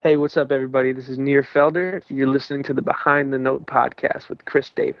Hey, what's up, everybody? This is Near Felder. You're listening to the Behind the Note podcast with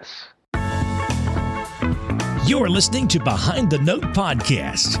Chris Davis. You're listening to Behind the Note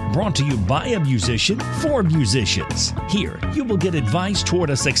podcast, brought to you by a musician for musicians. Here, you will get advice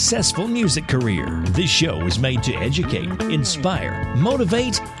toward a successful music career. This show is made to educate, inspire,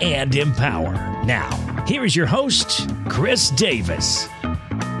 motivate, and empower. Now, here is your host, Chris Davis.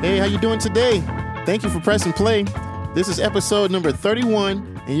 Hey, how you doing today? Thank you for pressing play. This is episode number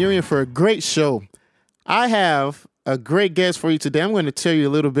 31, and you're in for a great show. I have a great guest for you today. I'm going to tell you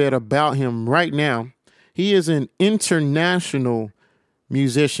a little bit about him right now. He is an international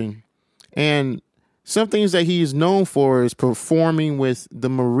musician, and some things that he is known for is performing with the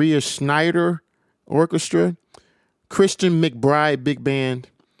Maria Schneider Orchestra, Christian McBride Big Band,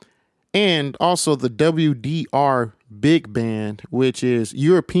 and also the WDR Big Band, which is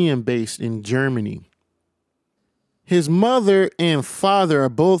European-based in Germany. His mother and father are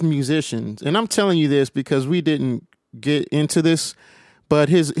both musicians, and I'm telling you this because we didn't get into this, but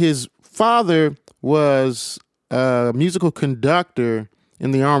his father was a musical conductor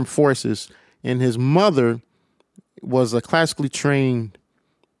in the armed forces, and his mother was a classically trained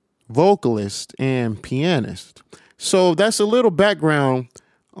vocalist and pianist. So that's a little background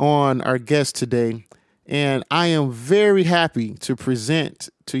on our guest today, and I am very happy to present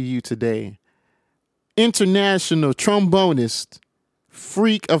to you today international trombonist,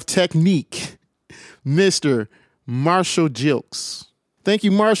 freak of technique, Mr. Marshall Gilkes. Thank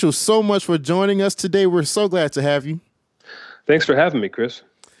you, Marshall, so much for joining us today. We're so glad to have you. Thanks for having me, Chris.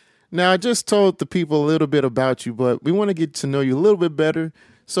 Now, I just told the people a little bit about you, but we want to get to know you a little bit better.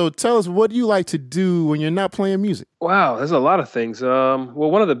 So tell us, what do you like to do when you're not playing music? Wow, there's a lot of things. Well,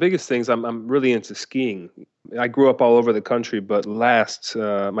 one of the biggest things, I'm really into skiing. I grew up all over the country, but my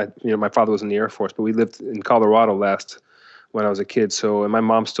father was in the Air Force, but we lived in Colorado when I was a kid. So, and my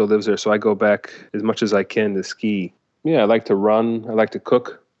mom still lives there, so I go back as much as I can to ski. Yeah, I like to run. I like to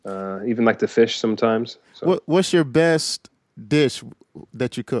cook. Even like to fish sometimes. So. What's your best dish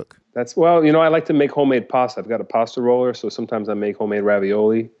that you cook? I like to make homemade pasta. I've got a pasta roller, so sometimes I make homemade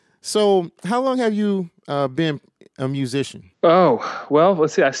ravioli. So how long have you been a musician? Oh, well,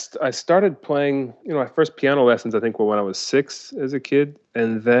 let's see. I started playing, my first piano lessons, I think, were when I was 6 as a kid.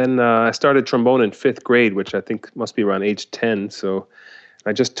 And then I started trombone in 5th grade, which I think must be around age 10. So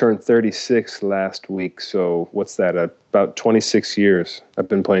I just turned 36 last week. So what's that? About 26 years I've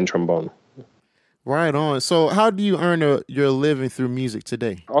been playing trombone. Right on. So how do you earn your living through music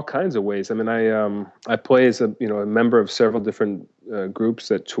today? All kinds of ways. I mean, I play as a member of several different groups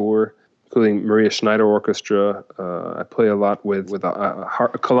that tour, including Maria Schneider Orchestra. I play a lot with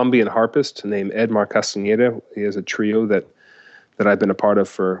a Colombian harpist named Edmar Castañeda. He has a trio that I've been a part of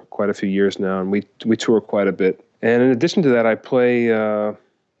for quite a few years now, and we tour quite a bit. And in addition to that, I play. I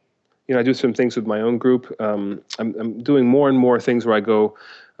do some things with my own group. I'm doing more and more things where I go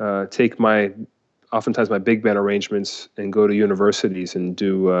take oftentimes my big band arrangements and go to universities and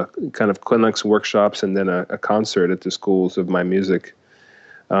do kind of clinics, workshops, and then a concert at the schools of my music.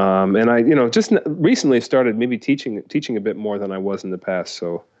 And I, just recently started maybe teaching a bit more than I was in the past.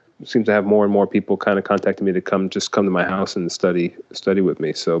 So it seems to have more and more people kind of contacting me to come to my house and study with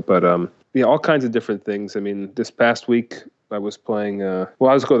me. So, but all kinds of different things. I mean, this past week I was playing. I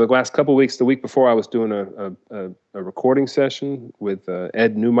was going the last couple of weeks. The week before I was doing a recording session with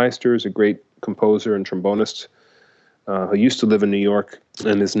Ed Neumeister, who's a great composer and trombonist who used to live in New York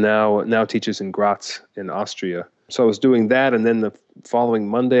and is now teaches in Graz in Austria. So I was doing that, and then the following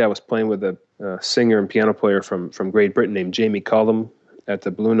Monday I was playing with a singer and piano player from Great Britain named Jamie Cullum at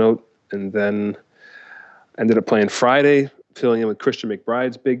the Blue Note, and then ended up playing Friday, filling in with Christian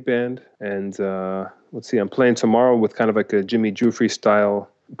McBride's big band, and let's see, I'm playing tomorrow with kind of like a Jimmy Jufrey style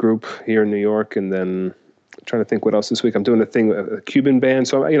group here in New York, and then I'm trying to think what else this week. I'm doing a Cuban band,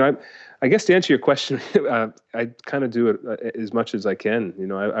 so I guess to answer your question, I kind of do it as much as I can.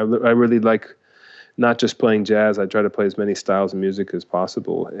 I really like not just playing jazz. I try to play as many styles of music as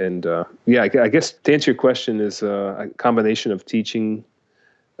possible. And I guess to answer your question is a combination of teaching,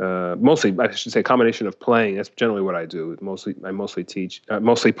 mostly, I should say, a combination of playing. That's generally what I do. I mostly teach,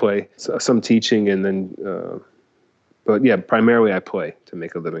 mostly play, some teaching, and then, but yeah, primarily I play to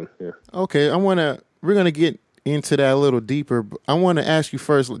make a living. Yeah. Okay, we're gonna get into that a little deeper. I want to ask you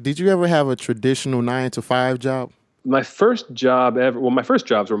first, did you ever have a traditional 9-to-5 job? My first job ever, my first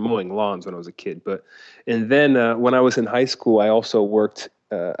jobs were mowing lawns when I was a kid. And then when I was in high school, I also worked,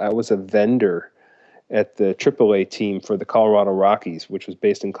 I was a vendor at the AAA team for the Colorado Rockies, which was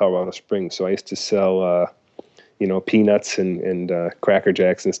based in Colorado Springs. So I used to sell, peanuts and Cracker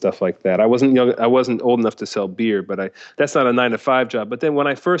Jacks and stuff like that. I wasn't young. I wasn't old enough to sell beer, but that's not a 9-to-5 job. But then when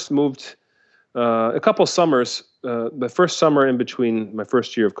I first moved, a couple summers, the first summer in between my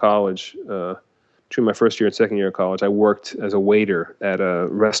first year of college, between my first year and second year of college, I worked as a waiter at a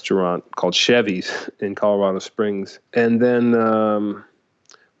restaurant called Chevy's in Colorado Springs. And then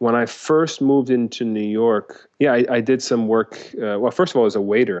when I first moved into New York, I did some work. Well, first of all, as a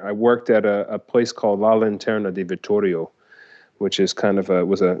waiter, I worked at a place called La Lanterna di Vittorio, which is kind of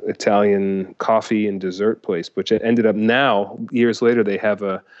was an Italian coffee and dessert place, which it ended up now, years later,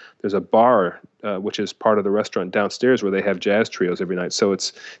 there's a bar, which is part of the restaurant downstairs where they have jazz trios every night. So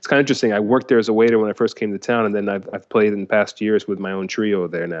it's kind of interesting. I worked there as a waiter when I first came to town, and then I've played in past years with my own trio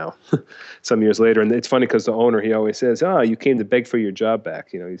there now, some years later. And it's funny because the owner, he always says, you came to beg for your job back.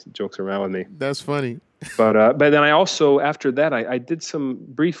 He jokes around with me. That's funny. But then I also, after that, I did some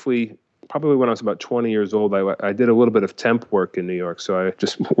briefly, probably when I was about 20 years old, I did a little bit of temp work in New York. So I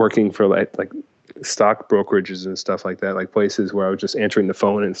just working for like stock brokerages and stuff like that, like places where I was just answering the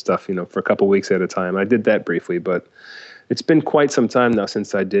phone and stuff, for a couple of weeks at a time. I did that briefly, but it's been quite some time now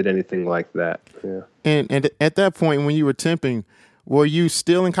since I did anything like that. Yeah. And at that point, when you were temping, were you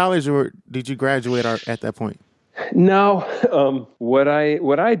still in college or did you graduate at that point? No, what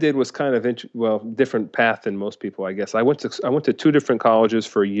I did was kind of different path than most people, I guess. I went to two different colleges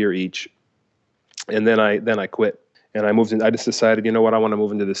for a year each, and then I quit and I moved in. I just decided, I want to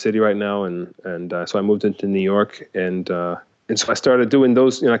move into the city right now, and so I moved into New York, and so I started doing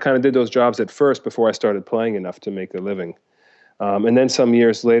those. I kind of did those jobs at first before I started playing enough to make a living, and then some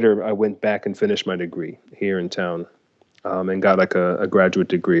years later, I went back and finished my degree here in town, and got like a graduate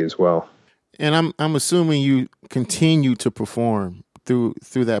degree as well. And I'm assuming you continue to perform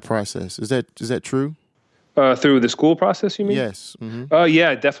through that process. Is that true? Through the school process, you mean? Yes. Mm-hmm.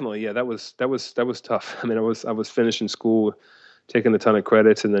 Yeah, definitely. Yeah, that was tough. I mean, I was finishing school, taking a ton of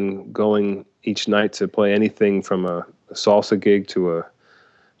credits, and then going each night to play anything from a salsa gig to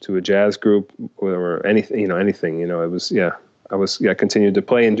a jazz group or anything. Anything. It was I continued to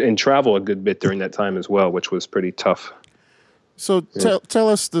play and travel a good bit during that time as well, which was pretty tough. So tell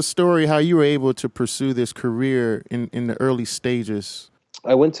us the story how you were able to pursue this career in the early stages.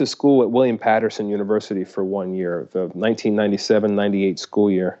 I went to school at William Patterson University for 1 year, the 1997-98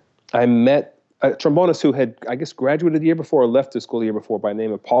 school year. I met a trombonist who had, I guess, graduated the year before or left the school the year before by the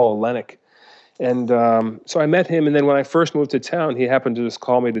name of Paul Olenek. And so I met him, and then when I first moved to town, he happened to just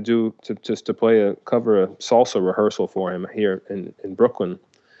call me to cover a salsa rehearsal for him here in Brooklyn.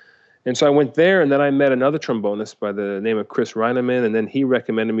 And so I went there, and then I met another trombonist by the name of Chris Reineman, and then he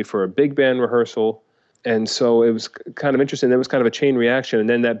recommended me for a big band rehearsal. And so it was kind of interesting. There was kind of a chain reaction. And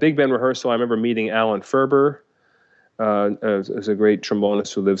then that big band rehearsal, I remember meeting Alan Ferber, as a great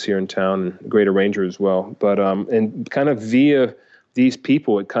trombonist who lives here in town, and a great arranger as well. But and kind of via these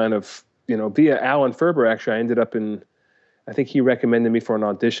people, it kind of, via Alan Ferber, actually, I ended up I think he recommended me for an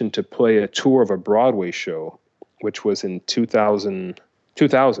audition to play a tour of a Broadway show, which was in 2000,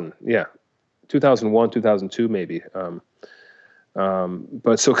 2001, 2002 maybe.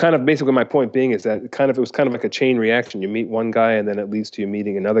 But so kind of basically my point being is that it was kind of like a chain reaction. You meet one guy and then it leads to you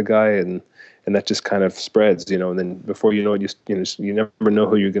meeting another guy, and that just kind of spreads, and then before you know it, you never know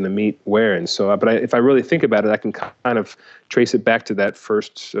who you're going to meet where. And so, if I really think about it, I can kind of trace it back to that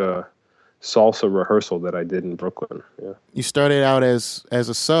first salsa rehearsal that I did in Brooklyn. Yeah. You started out as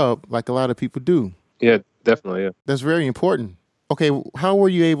a sub, like a lot of people do. Yeah, definitely. Yeah. That's very important. Okay, how were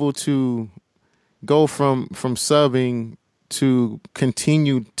you able to go from subbing to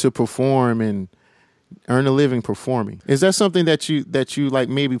continue to perform and earn a living performing? Is that something that you like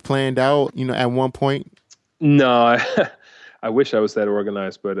maybe planned out, at one point? No, I wish I was that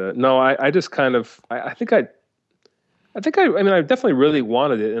organized, but no, I just kind of, I definitely really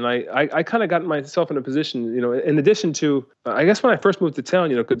wanted it. And I kind of got myself in a position, in addition to, I guess when I first moved to town,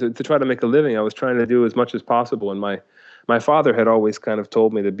 to try to make a living, I was trying to do as much as possible. And my father had always kind of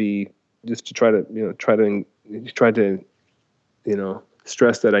told me to try to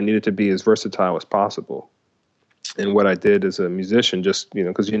stress that I needed to be as versatile as possible. And what I did as a musician, just,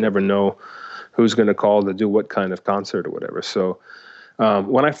 because you never know who's going to call to do what kind of concert or whatever. So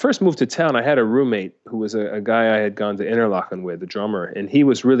when I first moved to town, I had a roommate who was a guy I had gone to Interlaken with, the drummer, and he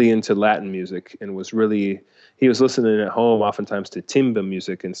was really into Latin music and he was listening at home oftentimes to timba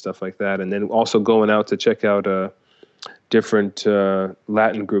music and stuff like that, and then also going out to check out different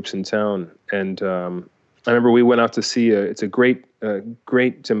Latin groups in town. And I remember we went out to see it's a great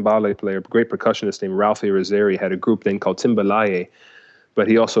timbale player, great percussionist named Ralphie Roseri, had a group then called Timbalaye, but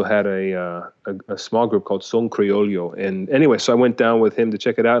he also had a small group called Son Criollo. And anyway, so I went down with him to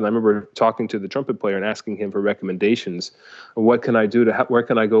check it out, and I remember talking to the trumpet player and asking him for recommendations. What can I do where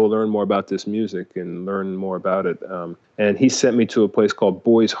can I go learn more about this music and learn more about it? And he sent me to a place called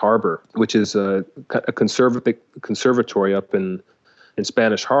Boys Harbor, which is a conservatory up in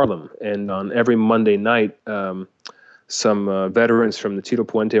Spanish Harlem. And on every Monday night, some veterans from the Tito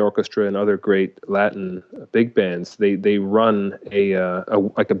Puente Orchestra and other great Latin big bands, they run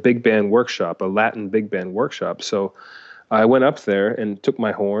a big band workshop, a Latin big band workshop. So I went up there and took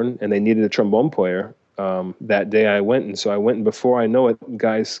my horn, and they needed a trombone player. That day I went, and before I know it,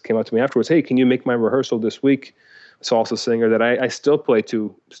 guys came up to me afterwards, "Hey, can you make my rehearsal this week?" Salsa singer that I still play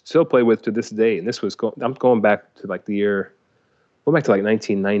with to this day. And this was I'm going back to like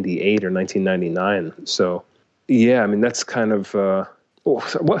 1998 or 1999. So. Yeah, I mean, that's kind of. Sorry,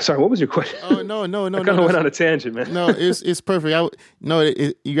 what was your question? Oh no, I kind of went on a tangent, man. No, it's perfect.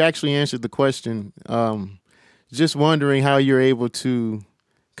 You actually answered the question. Just wondering how you're able to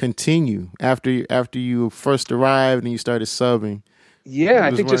continue after you first arrived and you started subbing. Yeah,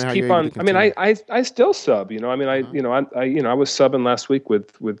 I think just keep on. I mean, I still sub. I mean, I was subbing last week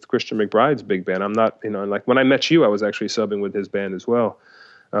with Christian McBride's big band. I'm not, like when I met you, I was actually subbing with his band as well.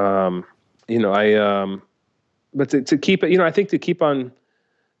 But to keep it, I think to keep on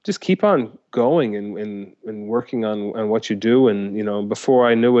going and working on what you do. And, before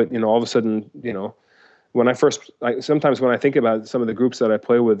I knew it, all of a sudden, when sometimes when I think about some of the groups that I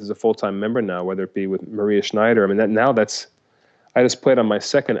play with as a full-time member now, whether it be with Maria Schneider, I mean, I just played on my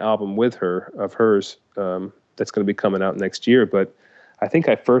second album with her, of hers, that's going to be coming out next year. But I think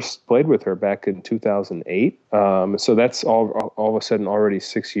I first played with her back in 2008. So that's all of a sudden already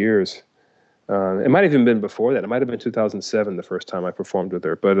 6 years. It might have even been before that. It might have been 2007 the first time I performed with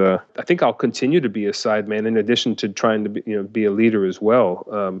her. But I think I'll continue to be a sideman in addition to trying to be a leader as well.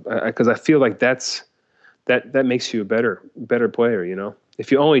 Because I feel like that makes you a better player.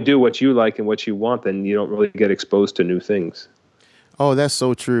 If you only do what you like and what you want, then you don't really get exposed to new things. Oh, that's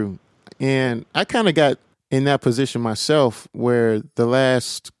so true. And I kind of got in that position myself, where the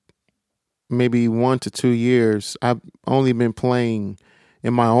last maybe 1 to 2 years, I've only been playing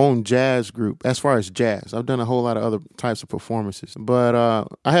in my own jazz group. As far as jazz, I've done a whole lot of other types of performances. But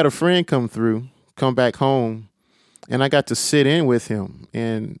I had a friend come back home, and I got to sit in with him.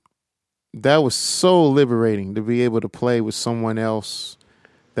 And that was so liberating to be able to play with someone else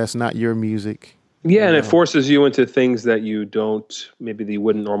that's not your music. Yeah, and it forces you into things that you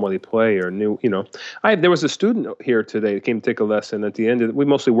wouldn't normally play or knew. There was a student here today that came to take a lesson. At the end, we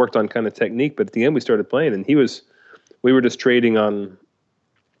mostly worked on kind of technique, but at the end we started playing, and we were just trading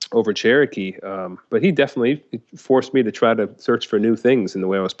over Cherokee. But he definitely forced me to try to search for new things in the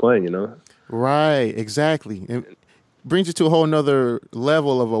way I was playing. Right, exactly. It brings you to a whole nother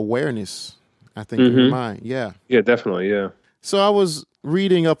level of awareness, I think, in your mind. Yeah. Yeah, definitely. Yeah. So I was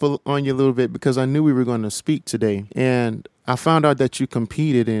reading up on you a little bit because I knew we were going to speak today, and I found out that you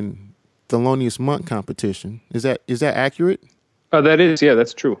competed in Thelonious Monk competition. Is that accurate? Oh, that is. Yeah,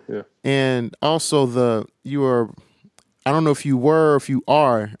 that's true. Yeah. And also I don't know if you were or if you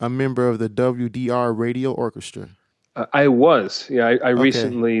are a member of the WDR Radio Orchestra. I was. Yeah, I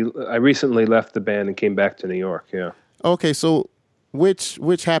recently left the band and came back to New York. Yeah. Okay, so which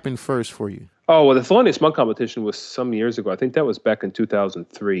happened first for you? Oh, well, the Thelonious Monk competition was some years ago. I think that was back in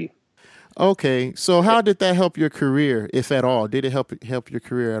 2003. Okay, so how did that help your career, if at all? Did it help your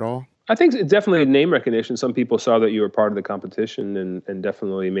career at all? I think it definitely name recognition. Some people saw that you were part of the competition and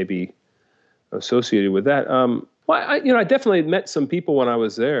definitely maybe associated with that. I definitely met some people when I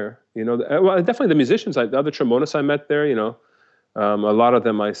was there. Definitely the musicians, the other trombonists I met there. A lot of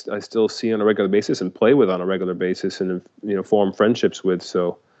them I still see on a regular basis and play with on a regular basis and form friendships with.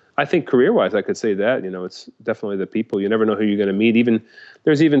 So I think career-wise, I could say that it's definitely the people. You never know who you're going to meet.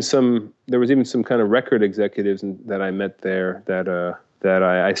 There was even some kind of record executives that I met there that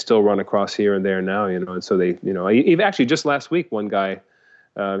I still run across here and there now. And so they even actually just last week one guy.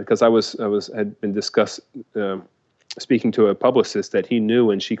 Because I had been speaking to a publicist that he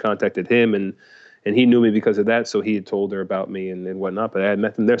knew, and she contacted him, and he knew me because of that. So he had told her about me and whatnot. But I had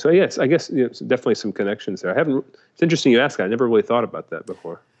met them there. So yes, I guess it's definitely some connections there. It's interesting you ask. I never really thought about that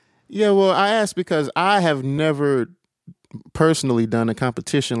before. Yeah, well, I asked because I have never personally done a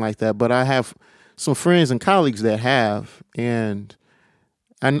competition like that, but I have some friends and colleagues that have, and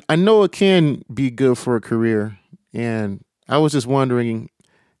I know it can be good for a career. And I was just wondering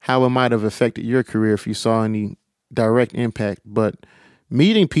how it might have affected your career if you saw any direct impact. But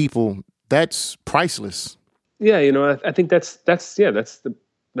meeting people, that's priceless. Yeah, I think that's the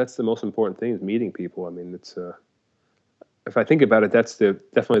most important thing is meeting people. I mean, it's if I think about it, that's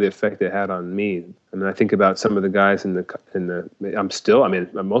definitely the effect it had on me. I mean, I think about some of the guys most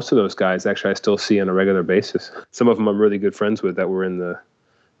of those guys actually I still see on a regular basis. Some of them I'm really good friends with that were in the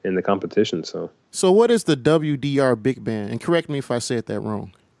competition. So what is the WDR big band? And correct me if I said that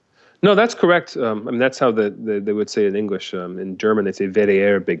wrong. No, that's correct. That's how they would say it in English. In German, they say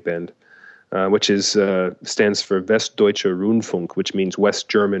WDR big band, which stands for Westdeutsche Rundfunk, which means West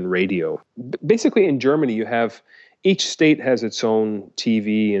German radio. Basically, in Germany, each state has its own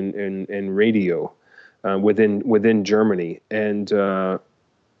TV and radio within Germany, and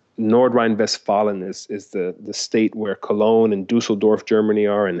Nordrhein-Westfalen is the state where Cologne and Dusseldorf, Germany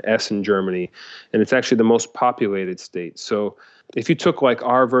are, and Essen, Germany, and it's actually the most populated state. So if you took like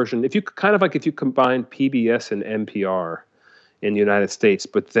our version, if you combined PBS and NPR in the United States,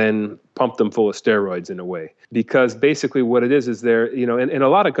 but then pump them full of steroids in a way. Because basically what it is there, in a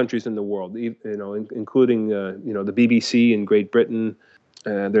lot of countries in the world, including, the BBC in Great Britain,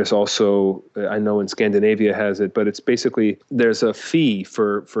 there's also, I know in Scandinavia has it, but it's basically, there's a fee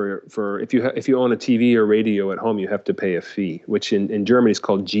for if you own a TV or radio at home, you have to pay a fee, which in Germany is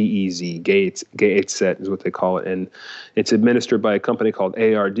called GEZ, Gesetz is what they call it. And it's administered by a company called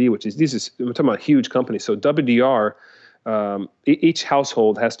ARD, we're talking about a huge company. So WDR, each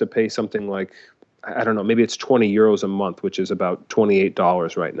household has to pay something like, I don't know, maybe it's 20 euros a month, which is about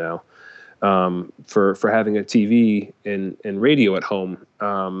 $28 right now, for having a TV and radio at home.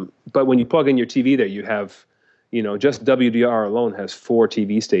 But when you plug in your TV there, you have, just WDR alone has 4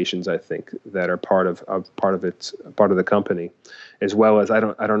 TV stations, I think, that are part of the company, as well as I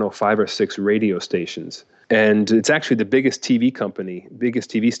don't know 5 or 6 radio stations. And it's actually the biggest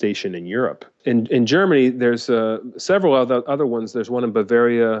TV station in Europe. In Germany, there's several other ones. There's one in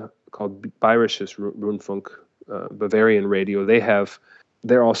Bavaria called Bayerisches Rundfunk, Bavarian Radio.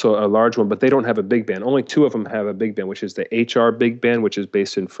 They're also a large one, but they don't have a big band. Only 2 of them have a big band, which is the HR big band, which is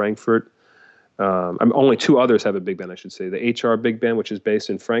based in Frankfurt. Only 2 others have a big band, I should say. The HR big band, which is based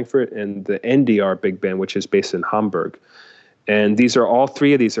in Frankfurt, and the NDR big band, which is based in Hamburg. And all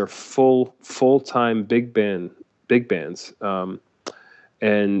 3 of these are full-time big bands.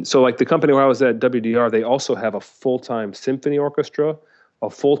 And so like the company where I was at, WDR, they also have a full-time symphony orchestra, a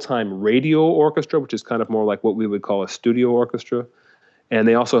full-time radio orchestra, which is kind of more like what we would call a studio orchestra. And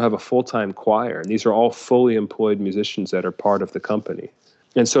they also have a full-time choir. And these are all fully employed musicians that are part of the company.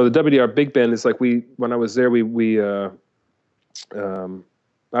 And so the WDR big band is like when I was there,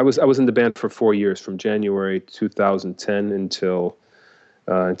 I was in the band for 4 years, from January 2010 until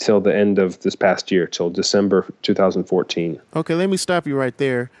the end of this past year, till December 2014. Okay, let me stop you right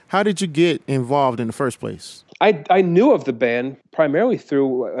there. How did you get involved in the first place? I knew of the band primarily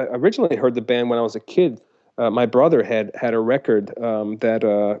through. I originally heard the band when I was a kid. My brother had a record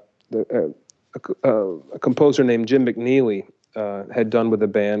that a composer named Jim McNeely had done with the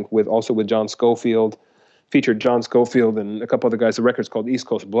band, with John Scofield. Featured John Scofield and a couple other guys. The record's called East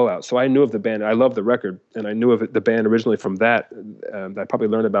Coast Blowout. So I knew of the band. I loved the record, and I knew of the band originally from that. I probably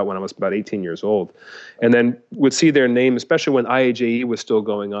learned about when I was about 18 years old. And then would see their name, especially when IAJE was still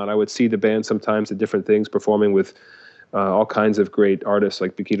going on. I would see the band sometimes at different things, performing with all kinds of great artists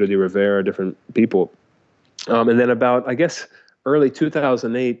like Paquito de Rivera, different people. And then about, I guess, early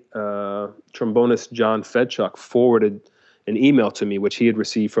 2008, trombonist John Fedchuk forwarded an email to me, which he had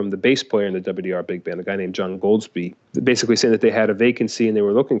received from the bass player in the WDR big band, a guy named John Goldsby, basically saying that they had a vacancy and they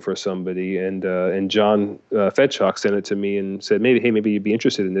were looking for somebody. And John Fedchuk sent it to me and said, maybe you'd be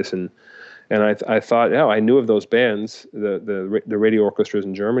interested in this. And I thought, I knew of those bands, the radio orchestras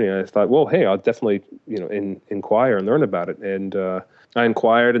in Germany. And I thought, well, hey, I'll definitely inquire and learn about it. And I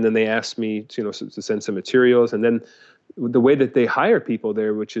inquired, and then they asked me to send some materials. And then the way that they hire people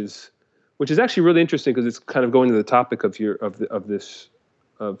there, which is actually really interesting, because it's kind of going to the topic of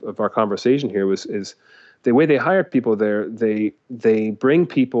our conversation here, is the way they hire people there. They bring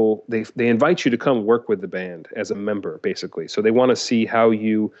people, they invite you to come work with the band as a member, basically. So they want to see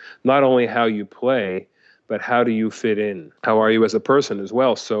not only how you play, but how do you fit in? How are you as a person as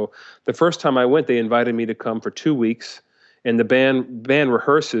well? So the first time I went, they invited me to come for 2 weeks. And the band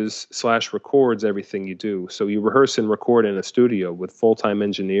rehearses / records everything you do. So you rehearse and record in a studio with full-time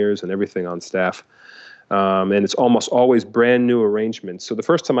engineers and everything on staff. And it's almost always brand new arrangements. So the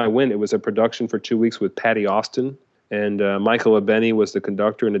first time I went, it was a production for 2 weeks with Patty Austin. And Michael Abeni was the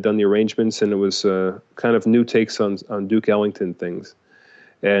conductor and had done the arrangements. And it was kind of new takes on Duke Ellington things.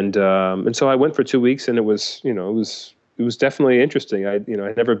 And so I went for 2 weeks, and it was definitely interesting. I'd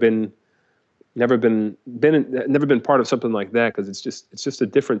never been part of something like that, because it's just a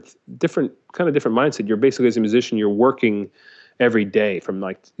different mindset. You're basically, as a musician, you're working every day from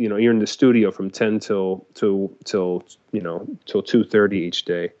like, you're in the studio from 10 till 2:30 each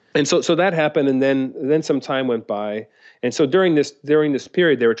day. And so that happened, and then some time went by. And so during this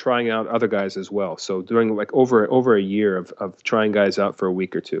period, they were trying out other guys as well. So during like over a year of trying guys out for a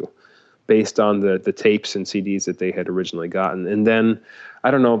week or two, based on the tapes and CDs that they had originally gotten. And then, I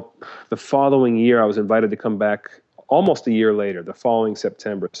don't know, the following year, I was invited to come back almost a year later, the following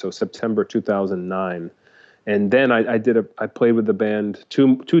September, so September 2009. And then I played with the band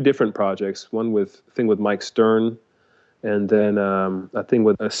two different projects, one with Mike Stern, and then a thing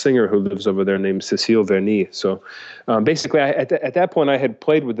with a singer who lives over there named Cécile Verny. So basically, at that point, I had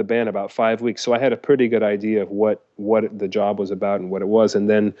played with the band about 5 weeks, so I had a pretty good idea of what the job was about and what it was. And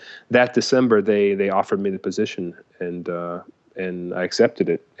then that December, they offered me the position, and I accepted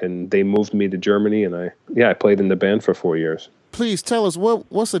it. And they moved me to Germany, and I played in the band for 4 years. Please tell us,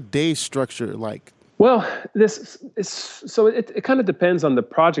 what's a day structure like? Well, it kind of depends on the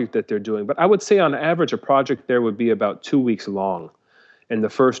project that they're doing, but I would say on average a project there would be about 2 weeks long, and the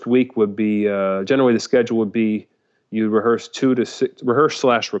first week would be generally the schedule would be you rehearse 2 to 6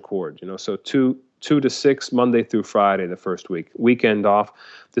 rehearse/record, so 2 to 6 Monday through Friday the first week, weekend off.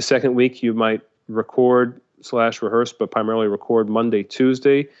 The second week you might record/rehearse, but primarily record Monday,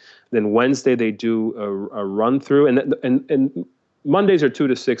 Tuesday, then Wednesday they do a run through, and Mondays are 2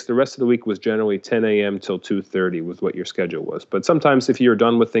 to 6. The rest of the week was generally 10 a.m. till 2:30 was what your schedule was. But sometimes if you're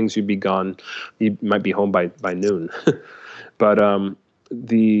done with things, you'd be gone. You might be home by noon. But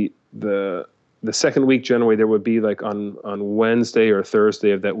the second week generally there would be like on Wednesday or Thursday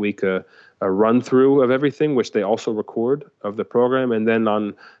of that week a run through of everything, which they also record of the program, and then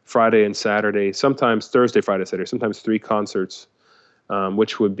on Friday and Saturday, sometimes Thursday, Friday, Saturday, sometimes 3 concerts.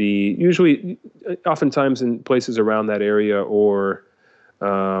 Which would be usually, oftentimes in places around that area, or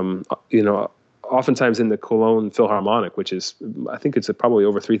oftentimes in the Cologne Philharmonic, which is, I think it's probably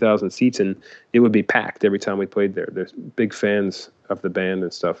over 3,000 seats, and it would be packed every time we played there. There's big fans of the band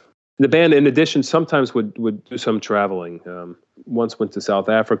and stuff. The band, in addition, sometimes would do some traveling. Once went to South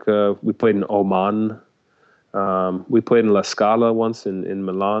Africa. We played in Oman. We played in La Scala once in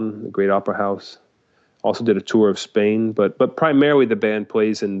Milan, the great opera house. Also did a tour of Spain, but primarily the band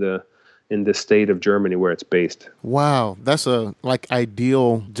plays in the state of Germany where it's based. Wow, that's a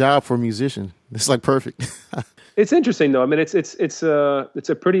ideal job for a musician. It's like perfect. It's interesting though. I mean, it's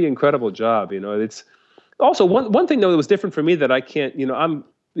a pretty incredible job. It's also one thing though that was different for me that I can't. I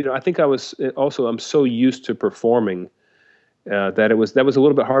think I'm so used to performing that was a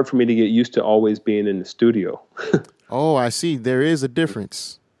little bit hard for me to get used to always being in the studio. Oh, I see. There is a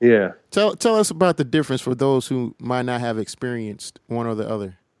difference. Yeah. Tell us about the difference for those who might not have experienced one or the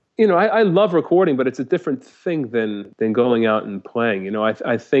other. I love recording, but it's a different thing than going out and playing.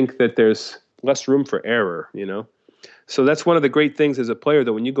 I think that there's less room for error, So that's one of the great things as a player,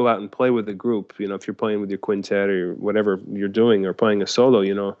 that when you go out and play with a group, if you're playing with your quintet or whatever you're doing, or playing a solo,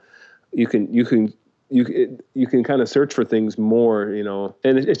 you can kind of search for things more,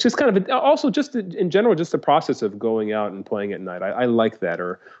 and it's just kind of also just in general, just the process of going out and playing at night. I like that,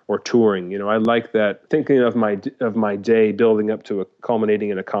 or touring, I like that, thinking of my day building up to culminating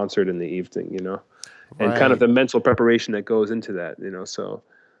in a concert in the evening, and kind of the mental preparation that goes into that, so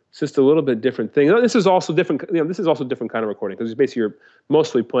it's just a little bit different thing. This is also different, this is also different kind of recording, because basically you're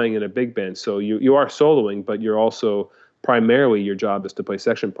mostly playing in a big band. So you are soloing, but you're also primarily, your job is to play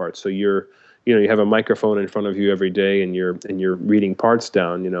section parts. So you have a microphone in front of you every day, and you're reading parts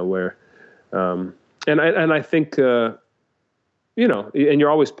down, where, and I think, and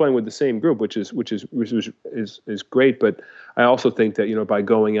you're always playing with the same group, which is great. But I also think that, by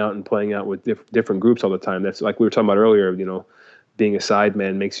going out and playing out with different groups all the time, that's like we were talking about earlier, being a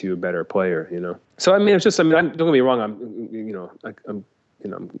sideman makes you a better player, So, it's just, don't get me wrong. I'm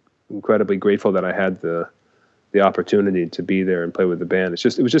incredibly grateful that I had the opportunity to be there and play with the band. It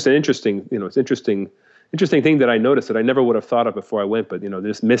was just an interesting, interesting thing that I noticed that I never would have thought of before I went, but,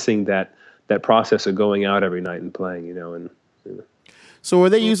 just missing that process of going out every night and playing, So are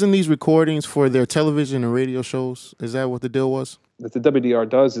they using these recordings for their television and radio shows? Is that what the deal was? That the WDR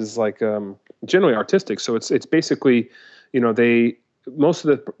does is like, generally artistic. So it's basically, most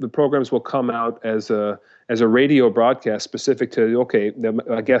of the programs will come out as a radio broadcast specific to,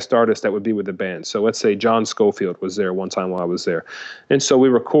 a guest artist that would be with the band. So let's say John Scofield was there one time while I was there. And so we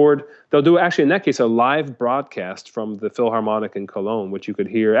record, they'll do actually in that case a live broadcast from the Philharmonic in Cologne, which you can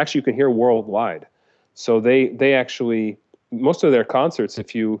hear worldwide. So they actually, most of their concerts,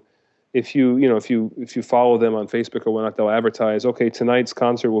 if you follow them on Facebook or whatnot, they'll advertise, tonight's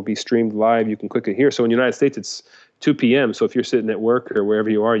concert will be streamed live. You can click it here. So in the United States, it's 2 p.m. So if you're sitting at work or wherever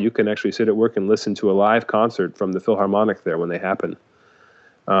you are, you can actually sit at work and listen to a live concert from the Philharmonic there when they happen,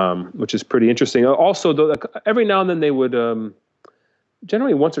 which is pretty interesting. Also, though, every now and then they would,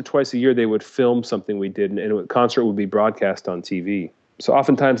 generally once or twice a year, they would film something we did, and a concert would be broadcast on TV. So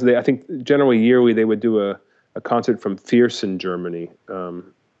oftentimes, I think generally yearly, they would do a concert from Viersen, Germany,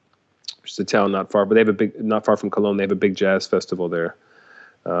 which is a town not far, but they have not far from Cologne. They have a big jazz festival there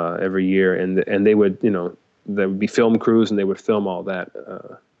every year, and they would, there would be film crews, and they would film all that.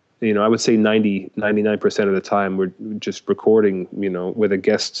 I would say 99% of the time we're just recording, with a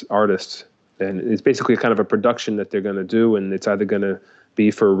guest artist, and it's basically kind of a production that they're going to do, and it's either going to be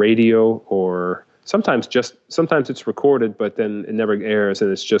for radio or sometimes it's recorded, but then it never airs,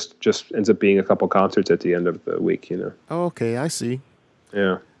 and it's just ends up being a couple concerts at the end of the week, Oh, okay, I see.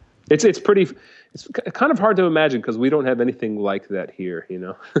 Yeah, it's kind of hard to imagine because we don't have anything like that here,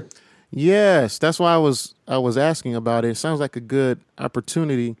 Yes, that's why I was asking about it. It sounds like a good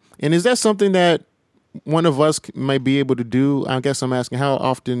opportunity. And is that something that one of us may be able to do? I guess I'm asking, how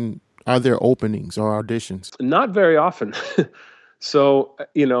often are there openings or auditions? Not very often. So,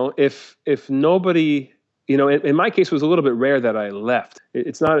 if nobody, in my case, it was a little bit rare that I left.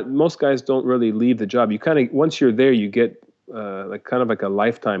 It's not, most guys don't really leave the job. You kind of, once you're there, you get kind of like a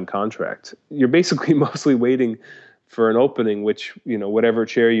lifetime contract. You're basically mostly waiting for an opening, which, whatever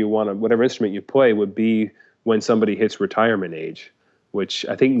chair you want to, whatever instrument you play would be when somebody hits retirement age, which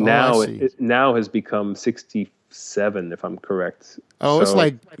I think it now has become 67, if I'm correct. Oh, so, it's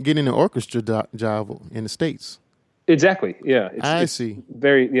like getting an orchestra job in the States. Exactly. Yeah. I see.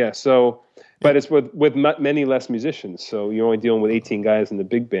 Very, yeah. So, but it's with many less musicians. So you're only dealing with 18 guys in the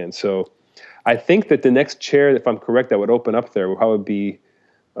big band. So I think that the next chair, if I'm correct, that would open up there would probably be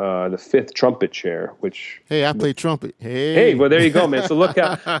the 5th trumpet chair, which... Hey, I play trumpet. Hey, well, there you go, man. So look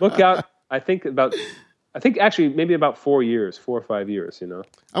out. I think actually maybe about 4 or 5 years,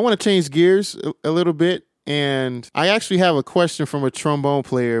 I want to change gears a little bit. And I actually have a question from a trombone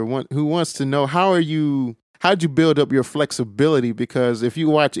player who wants to know, how'd you build up your flexibility? Because if you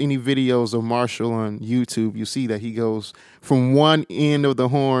watch any videos of Marshall on YouTube, you see that he goes from one end of the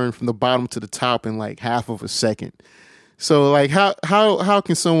horn from the bottom to the top in like half of a second. So like how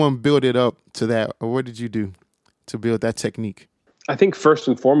can someone build it up to that? Or what did you do to build that technique? I think first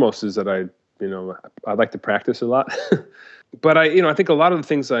and foremost is that I like to practice a lot. But I think a lot of the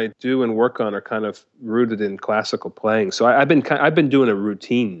things I do and work on are kind of rooted in classical playing. So I've been doing a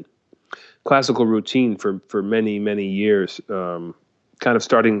classical routine for many, many years. Kind of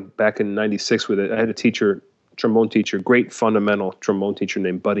starting back in '96 with it. I had a trombone teacher, great fundamental trombone teacher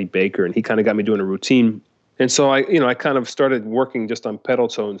named Buddy Baker, and he kind of got me doing a routine. And so I kind of started working just on pedal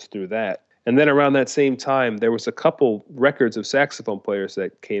tones through that. And then around that same time, there was a couple records of saxophone players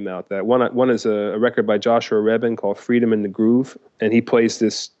that came out. That one is a record by Joshua Redman called "Freedom in the Groove," and he plays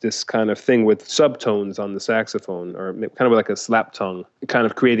this kind of thing with subtones on the saxophone, or kind of like a slap tongue, kind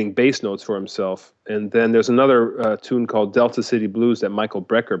of creating bass notes for himself. And then there's another tune called "Delta City Blues" that Michael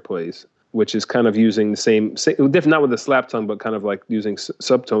Brecker plays, which is kind of using the same not with the slap tongue, but kind of like using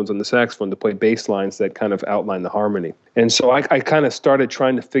subtones on the saxophone to play bass lines that kind of outline the harmony. And so I kind of started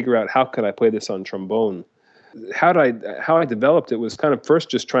trying to figure out how could I play this on trombone. How I developed it was kind of first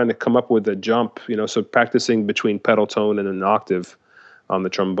just trying to come up with a jump, so practicing between pedal tone and an octave on the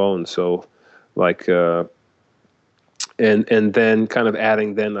trombone. So like, and then kind of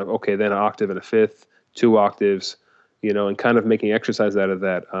adding then an octave and a fifth, 2 octaves, and kind of making exercise out of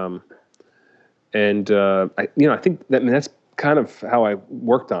that. I think that's kind of how I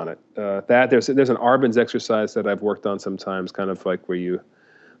worked on it. There's an Arbenz exercise that I've worked on sometimes, kind of like where you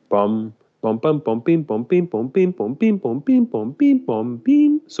bum bum bum bum beam bum beam bum beam bum beam bum beam bum beam bum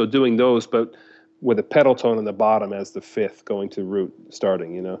beam. So doing those, but with a pedal tone on the bottom as the 5th going to root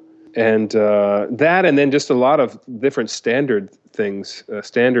starting, and that, and then just a lot of different standard things,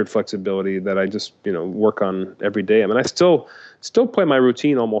 standard flexibility that I just work on every day. I mean, I still play my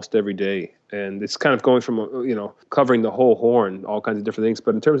routine almost every day. And it's kind of going from, covering the whole horn, all kinds of different things.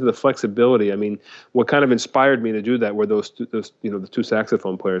 But in terms of the flexibility, I mean, what kind of inspired me to do that were those the 2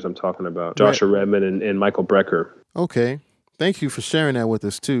 saxophone players I'm talking about, Joshua Redman and Michael Brecker. Okay. Thank you for sharing that with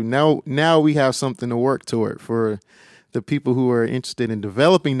us, too. Now we have something to work toward for the people who are interested in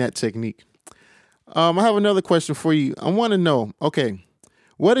developing that technique. I have another question for you. I want to know, okay,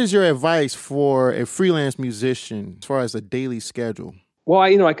 what is your advice for a freelance musician as far as a daily schedule? Well,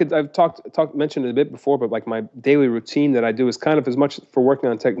 I've mentioned it a bit before, but like my daily routine that I do is kind of as much for working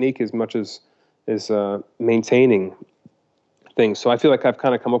on technique as much as maintaining things. So I feel like I've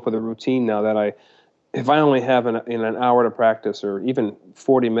kind of come up with a routine now that if I only have an hour to practice, or even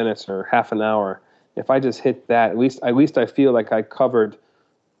 40 minutes or half an hour, if I just hit that, at least I feel like I covered,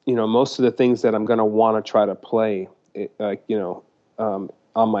 most of the things that I'm going to want to try to play,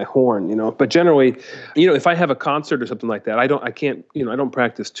 on my horn, but generally, if I have a concert or something like that, I don't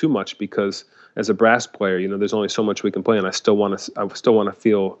practice too much, because as a brass player, there's only so much we can play, and I still want to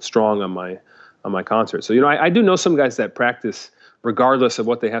feel strong on my concert. So, I do know some guys that practice regardless of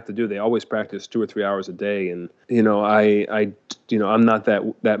what they have to do. They always practice 2 or 3 hours a day. And, I'm not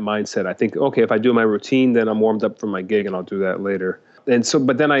that mindset. I think, okay, if I do my routine, then I'm warmed up for my gig, and I'll do that later. And so,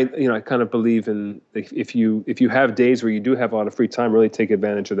 but then I kind of believe in, if you have days where you do have a lot of free time, really take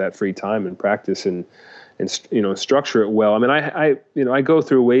advantage of that free time and practice and structure it well. I mean, I go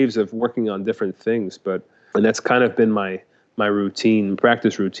through waves of working on different things, and that's kind of been my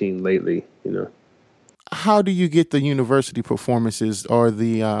practice routine lately, How do you get the university performances, or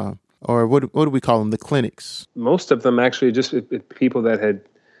the or what do we call them, the clinics? Most of them actually just people that had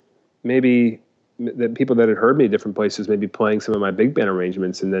heard me at different places, maybe playing some of my big band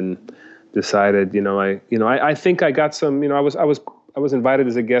arrangements, and then decided, I think I got some, I was invited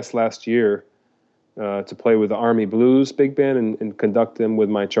as a guest last year to play with the Army Blues big band and conduct them with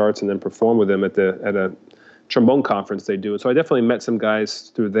my charts, and then perform with them at a trombone conference they do. So I definitely met some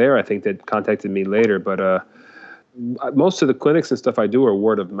guys through there, I think, that contacted me later. But most of the clinics and stuff I do are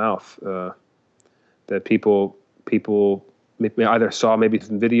word of mouth, that people either saw maybe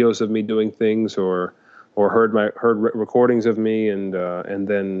some videos of me doing things, or heard recordings of me, and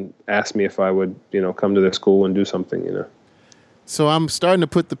then asked me if I would come to their school and do something. So I'm starting to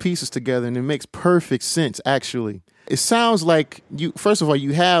put the pieces together, and it makes perfect sense. Actually, it sounds like first of all,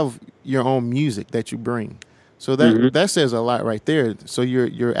 you have your own music that you bring, so that says a lot right there. So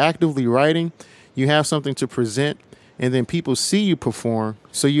you're actively writing, you have something to present, and then people see you perform.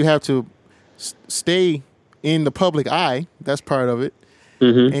 So you have to stay in the public eye. That's part of it.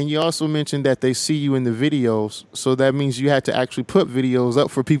 Mm-hmm. And you also mentioned that they see you in the videos. So that means you had to actually put videos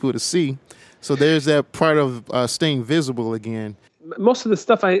up for people to see. So there's that part of staying visible again. Most of the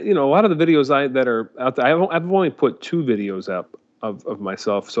stuff a lot of the videos that are out there, I've only put 2 videos up of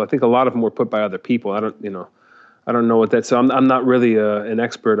myself. So I think a lot of them were put by other people. I don't know what that's. So I'm not really an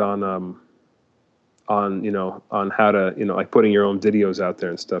expert on how to, like putting your own videos out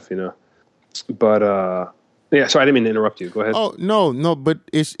there and stuff, But yeah, so I didn't mean to interrupt you. Go ahead. Oh, no, but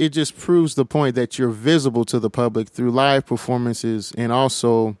it just proves the point that you're visible to the public through live performances, and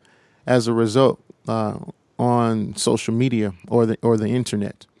also as a result on social media or the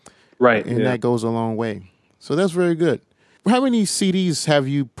internet. Right. And that goes a long way. So that's very good. How many CDs have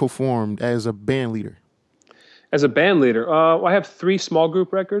you performed as a band leader? As a band leader, I have 3 small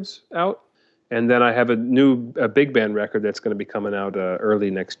group records out, and then I have a big band record that's going to be coming out early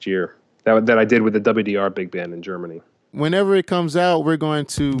next year. That I did with the WDR big band in Germany. Whenever it comes out, we're going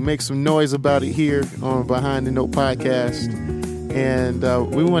to make some noise about it here on Behind the Note podcast. And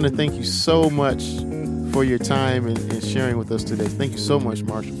we want to thank you so much for your time and sharing with us today. Thank you so much,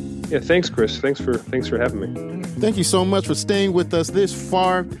 Marshall. Yeah, thanks, Chris. Thanks for having me. Thank you so much for staying with us this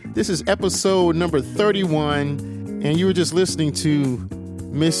far. This is episode number 31, and you were just listening to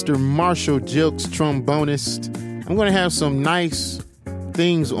Mr. Marshall Gilkes, trombonist. I'm going to have some nice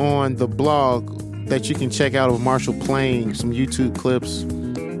things on the blog that you can check out of Marshall playing, some YouTube clips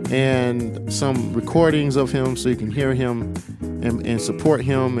and some recordings of him, so you can hear him and support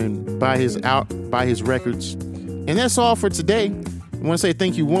him and buy his records. And that's all for today. I want to say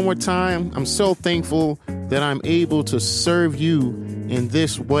thank you one more time. I'm so thankful that I'm able to serve you in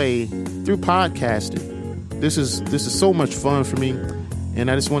this way through podcasting. This is so much fun for me,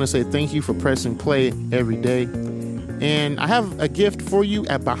 and I just want to say thank you for pressing play every day. And I have a gift for you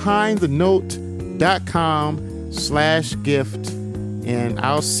at behindthenote.com/gift. And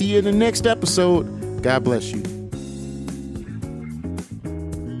I'll see you in the next episode. God bless you.